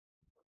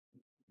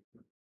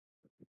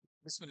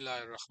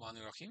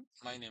Bismillahirrahmanirrahim.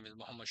 My name is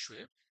Muhammad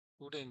Shoaib.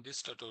 Today in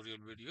this tutorial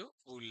video,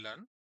 we will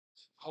learn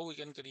how we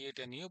can create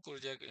a new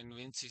project in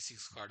WinCC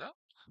SCADA.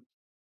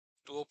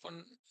 To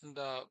open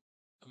the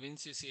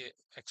WinCC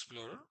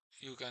Explorer,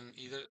 you can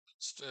either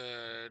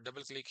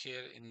double click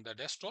here in the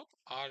desktop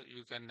or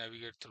you can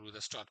navigate through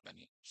the start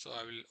menu. So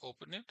I will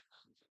open it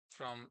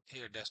from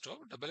here desktop,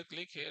 double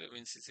click here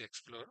WinCC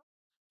Explorer,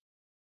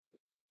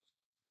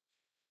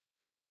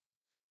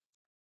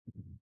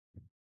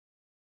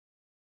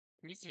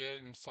 click here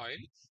in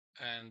file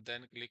and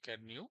then click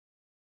add new.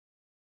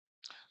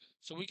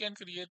 So we can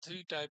create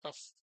three type of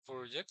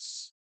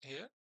projects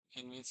here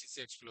in WinCC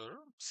Explorer: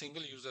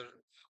 single user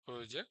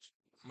project,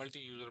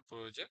 multi-user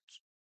project,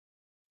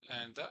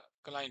 and the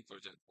client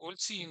project. We'll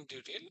see in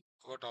detail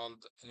what all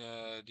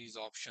these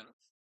options.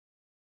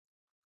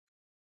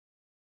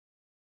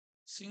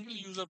 Single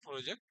user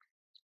project.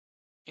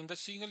 In the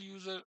single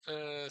user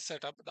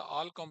setup, the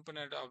all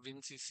component of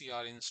WinCC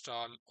are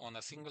installed on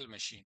a single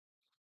machine.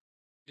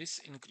 This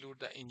include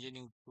the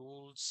engineering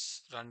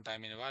tools,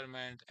 runtime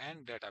environment,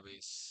 and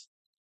database.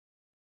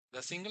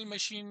 The single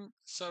machine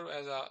serve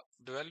as a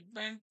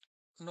development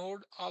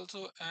node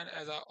also and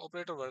as a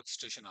operator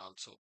workstation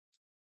also.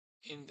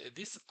 In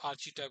this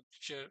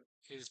architecture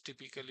is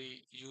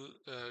typically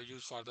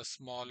used for the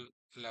small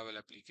level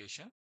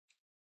application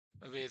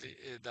where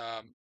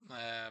the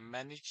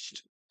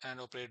managed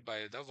and operated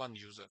by the one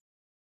user.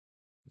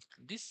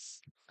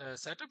 This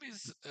setup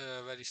is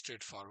very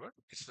straightforward.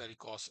 It's very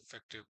cost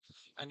effective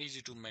and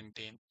easy to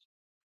maintain,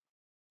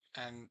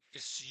 and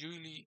it's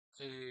usually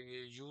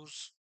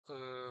used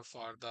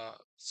for the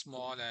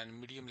small and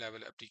medium level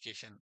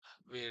application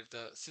where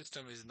the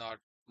system is not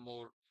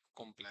more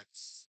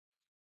complex.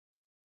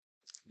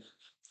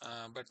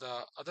 But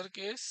the other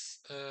case,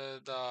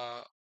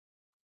 the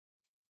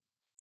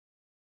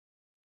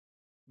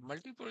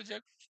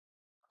multi-project,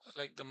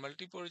 like the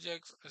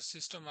multi-project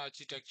system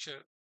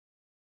architecture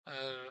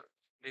uh,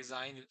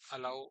 design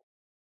allow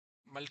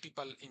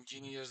multiple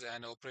engineers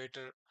and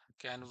operator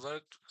can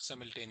work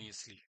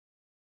simultaneously.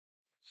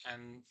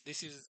 And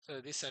this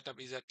setup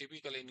is a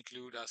typically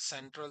include a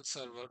central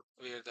server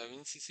where the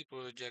WinCC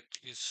project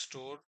is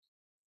stored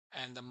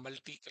and the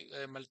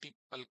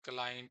multiple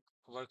client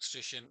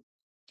workstation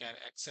can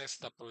access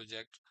the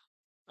project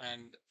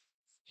and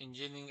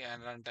engineering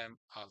and runtime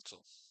also.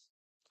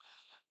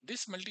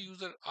 This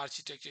multi-user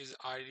architecture is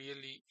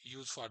ideally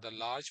used for the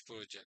large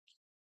project.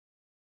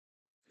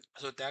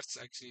 So that's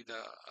actually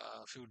the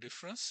few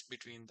difference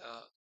between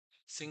the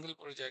single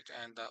project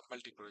and the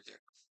multi-project.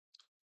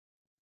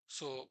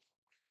 So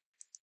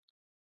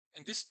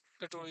in this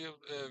tutorial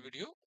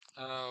video,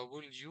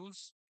 we'll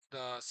use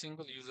the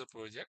single user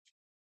project.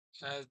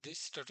 As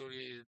this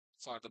tutorial is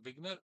for the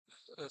beginner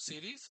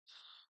series,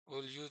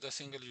 we'll use the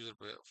single user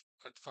project.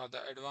 But for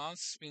the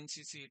advanced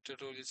WinCC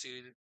tutorial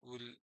series,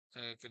 we'll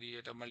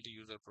create a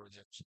multi-user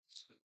project.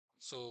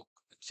 So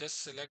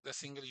just select the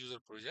single user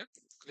project,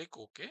 click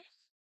OK.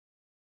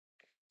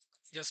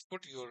 Just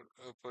put your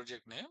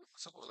project name.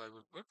 Suppose I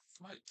will put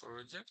my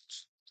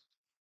project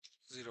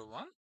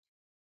 01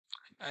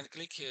 and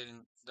click here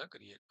in the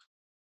create.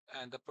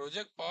 And the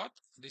project path,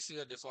 this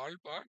is a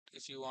default path.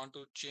 If you want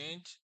to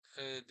change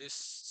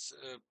this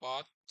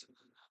path,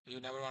 you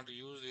never want to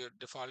use your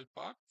default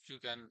path, you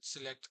can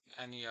select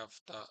any of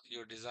the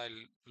your desired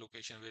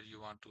location where you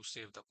want to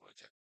save the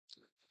project.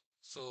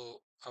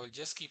 So I will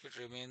just keep it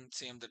remain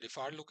same the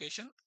default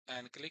location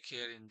and click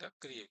here in the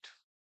create.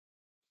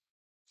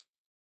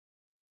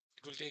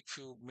 It will take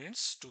few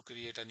minutes to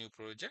create a new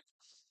project.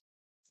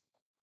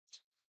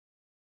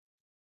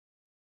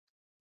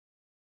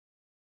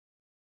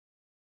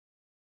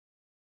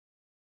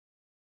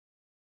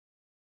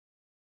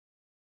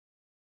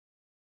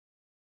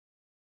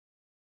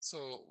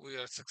 So we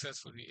are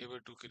successfully able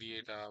to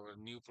create our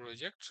new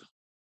project.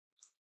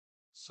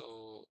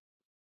 So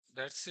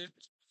that's it,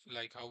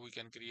 like how we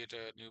can create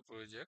a new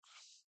project.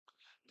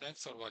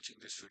 Thanks for watching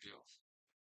this video.